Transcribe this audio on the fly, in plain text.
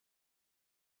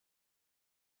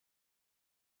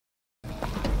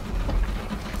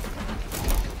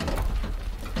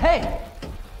Hey!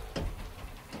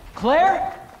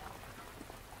 Claire?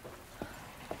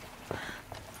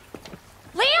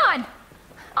 Leon!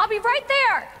 I'll be right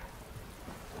there!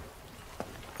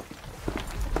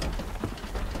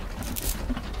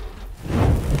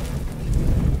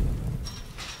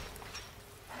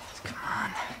 Come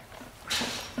on.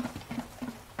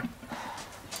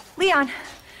 Leon,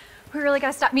 we really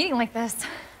gotta stop meeting like this.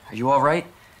 Are you all right?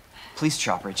 Police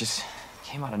chopper, it just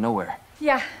came out of nowhere.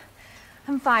 Yeah,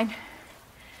 I'm fine.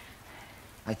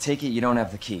 I take it you don't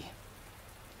have the key.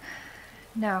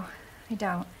 No, I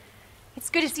don't. It's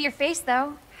good to see your face,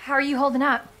 though. How are you holding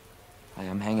up? I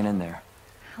am hanging in there.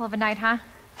 Hell of a night, huh?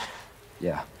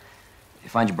 Yeah. You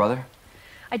find your brother?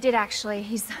 I did, actually.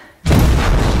 He's...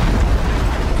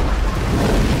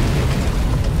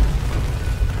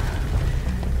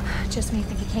 Just when you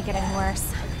think it can't get any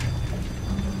worse.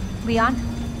 Leon,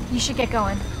 you should get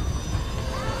going.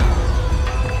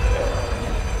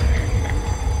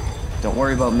 Don't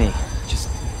worry about me. Just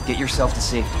get yourself to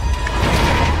safety.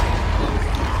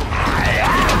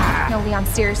 No, Leon,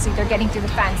 seriously, they're getting through the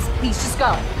fence. Please, just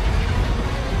go.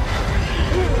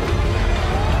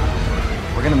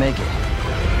 We're gonna make it.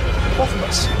 Both of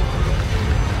us.